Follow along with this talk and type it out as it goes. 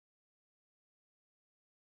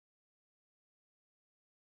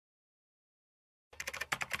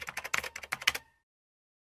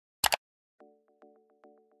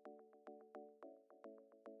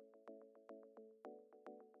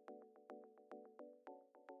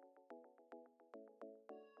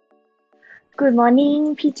Good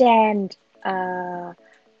morning, Pijan. Uh,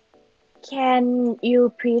 can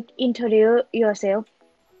you please introduce yourself?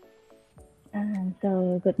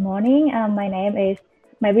 So good morning.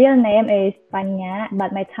 My real name is Panya,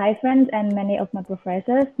 but my Thai friends and many of my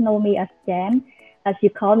professors know me as Jam, as you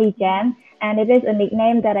call me Jam, and it is a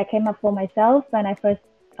nickname that I came up for myself when I first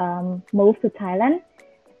moved to Thailand.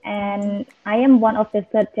 And I am one of the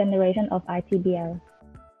third generation of ITBL.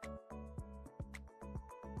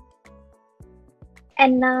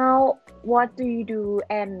 And now, what do you do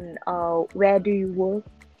and where do you work?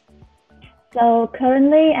 So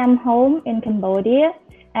currently I'm home in Cambodia,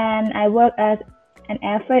 and I work as an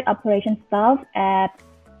air freight operations staff at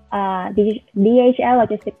DHL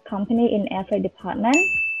logistics company in air freight department.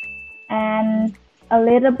 And a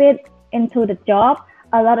little bit into the job,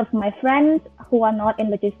 a lot of my friends who are not in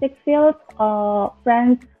logistics field or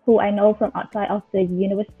friends who I know from outside of the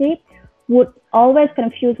university would always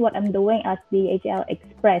confuse what I'm doing as DHL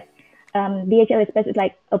Express. DHL Express is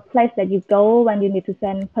like a place that you go when you need to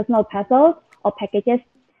send personal parcels or packages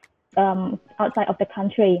outside of the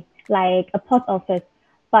country, like a post office.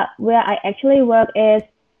 But where I actually work is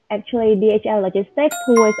actually DHL Logistics,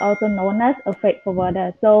 who is also known as a freight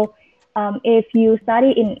forwarder. So if you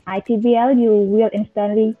study in ITBL, you will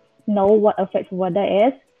instantly know what a freight forwarder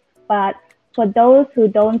is. But for those who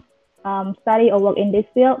don't study or work in this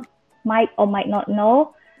field, might or might not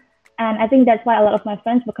know. And I think that's why a lot of my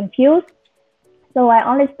friends were confused. So I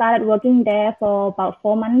only started working there for about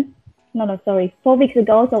 4 months. No, sorry, 4 weeks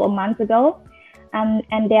ago, so a month ago. And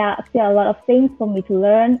there are still a lot of things for me to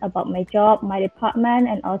learn about my job, my department,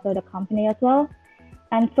 and also the company as well.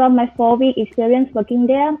 And from my 4 week experience working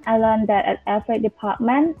there, I learned that at every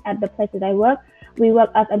department at the place that I work, we work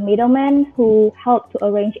as a middleman who help to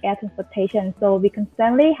arrange air transportation. So we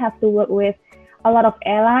constantly have to work with a lot of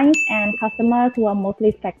airlines and customers who are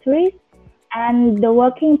mostly factories. And the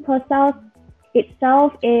working process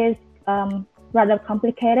itself is rather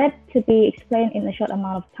complicated to be explained in a short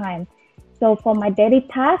amount of time. So for my daily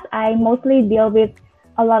tasks, I mostly deal with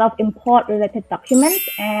a lot of import related documents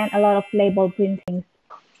and a lot of label printing.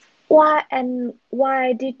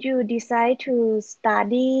 Why did you decide to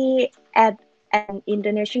study at an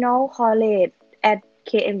international college at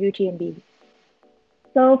KMUTNB?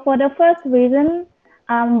 So for the first reason,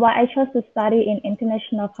 why I chose to study in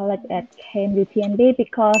international college at KMUTNB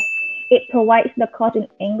because it provides the course in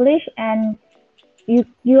English, and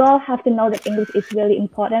you all have to know that English is really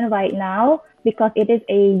important right now because it is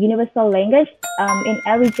a universal language. In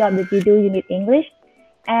every job that you do, you need English.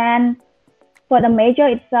 And for the major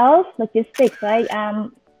itself, logistics, right?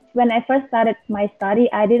 When I first started my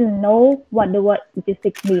study, I didn't know what the word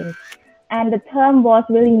logistics means. And the term was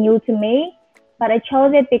really new to me, but I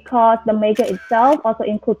chose it because the major itself also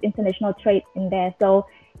includes international trade in there. So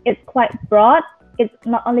it's quite broad. It's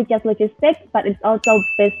not only just logistics, but it's also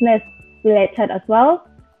business related as well.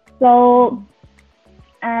 So,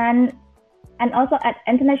 and and also at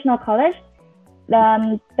international college,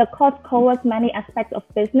 the course covers many aspects of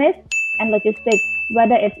business and logistics,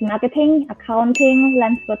 whether it's marketing, accounting,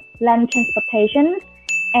 land transportation,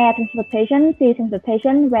 air transportation, sea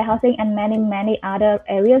transportation, warehousing, and many, many other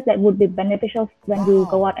areas that would be beneficial when you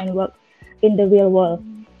go out and work in the real world.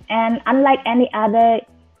 And unlike any other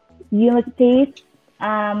universities,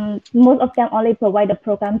 most of them only provide the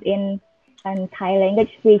programs in Thai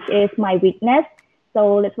language, which is my weakness.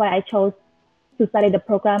 So that's why I chose to study the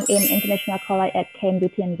program in International College at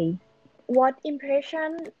KMUTNB. What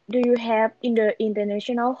impression do you have in the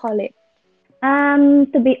international college?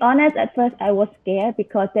 To be honest, at first I was scared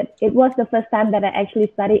because it was the first time that I actually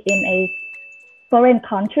studied in a foreign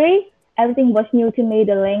country. Everything was new to me,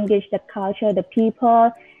 the language, the culture, the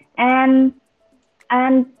people, and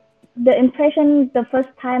and the impression the first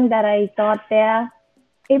time that I got there,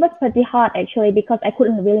 it was pretty hard actually because I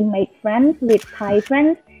couldn't really make friends with Thai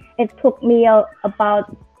friends. It took me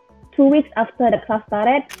about 2 weeks after the class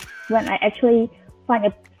started when I actually find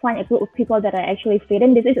a group of people that I actually fit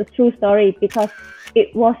in. This is a true story because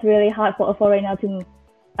it was really hard for a foreigner to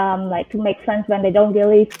to make friends when they don't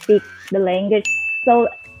really speak the language. So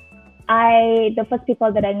the first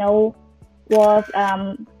people that I know was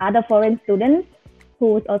other foreign students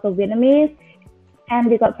who was also Vietnamese, and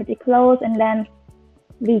we got pretty close. And then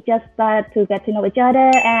we just started to get to know each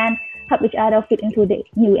other and help each other fit into the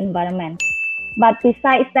new environment. But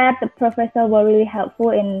besides that, the professor were really helpful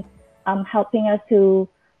in helping us to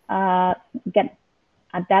get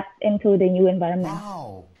adapt into the new environment.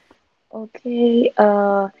 Wow. Okay.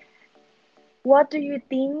 What do you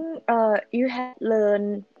think you have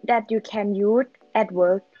learned that you can use at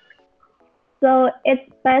work? So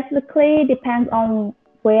it basically depends on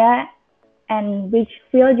where and which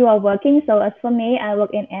field you are working. So as for me, I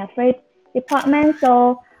work in air freight department.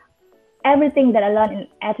 So everything that I learned in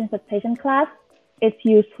air transportation class is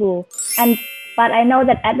useful. But I know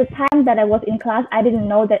that at the time that I was in class, I didn't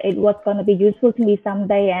know that it was going to be useful to me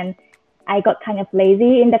someday, and I got kind of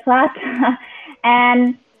lazy in the class.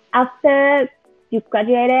 And after you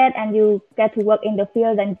graduated and you get to work in the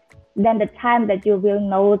field, and then the time that you will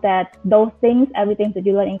know that those things, everything that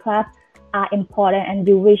you learn in class are important, and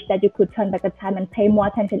you wish that you could turn back the time and pay more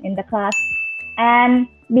attention in the class. And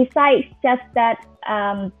besides just that,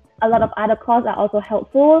 a lot of other courses are also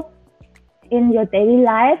helpful in your daily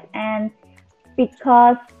life. And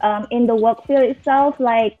because in the work field itself,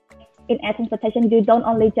 like in air transportation, you don't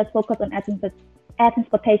only just focus on air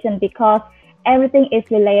transportation, because everything is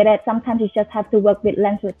related. Sometimes you just have to work with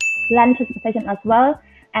land transportation as well.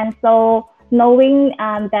 And so knowing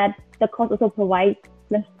that the course also provides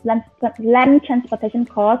land transportation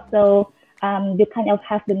course, so you kind of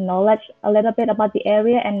have the knowledge a little bit about the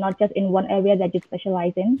area and not just in one area that you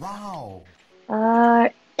specialize in. Wow.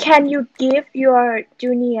 Can you give your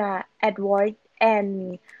junior advice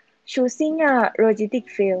and choosing a logistic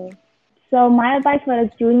field? So my advice for the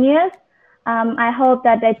juniors, I hope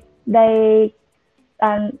that they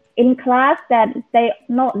in class that they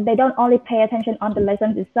don't only pay attention on the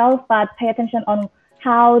lessons itself, but pay attention on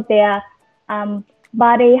how their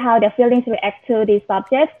body, how their feelings react to these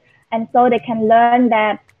subjects, and so they can learn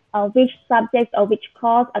that which subjects or which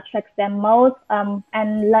course attracts them most,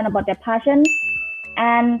 and learn about their passion.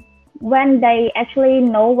 And when they actually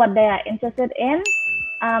know what they are interested in,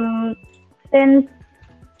 since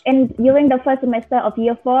during the first semester of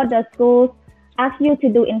year 4, the schools ask you to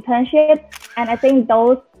do internships, and I think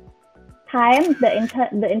those times, the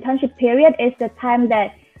internship period is the time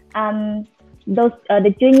that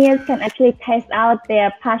the juniors can actually test out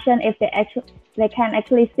their passion, if they can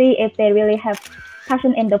actually see if they really have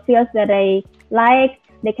passion in the fields that they like.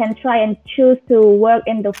 They can try and choose to work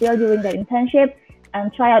in the field during the internship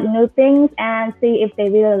and try out new things and see if they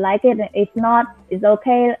really like it. If not, it's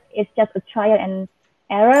okay. It's just a trial and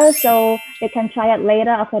error, so they can try it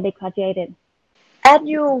later after they graduated. As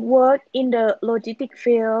you work in the logistic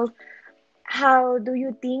field, how do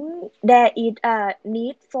you think there is a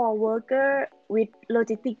need for worker with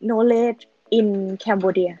logistic knowledge in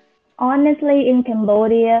Cambodia? Honestly, in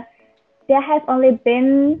Cambodia, there has only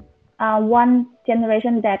been one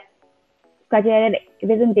generation that graduated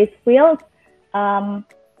within this field.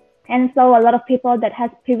 And so a lot of people that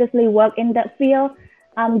has previously worked in that field,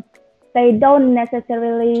 they don't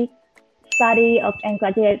necessarily study and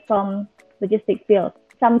graduate from logistics field.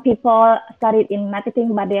 Some people studied in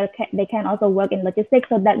marketing, but they can also work in logistics.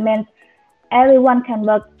 So that means everyone can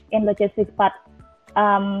work in logistics. But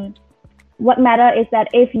what matters is that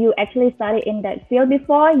if you actually study in that field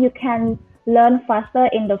before, you can learn faster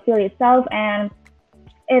in the field itself, and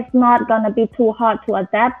it's not gonna be too hard to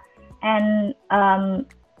adapt and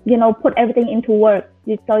put everything into work.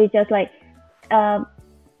 So you just like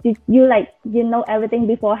you know everything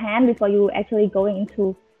beforehand before you actually going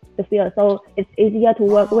into the field. So it's easier to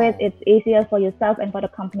work with. It's easier for yourself and for the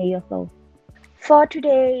company also. For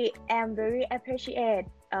today, I'm very appreciate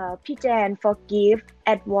Jan for give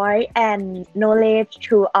advice and knowledge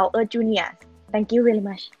to our juniors. Thank you very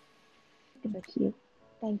much. Thank you.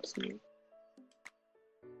 Thank you.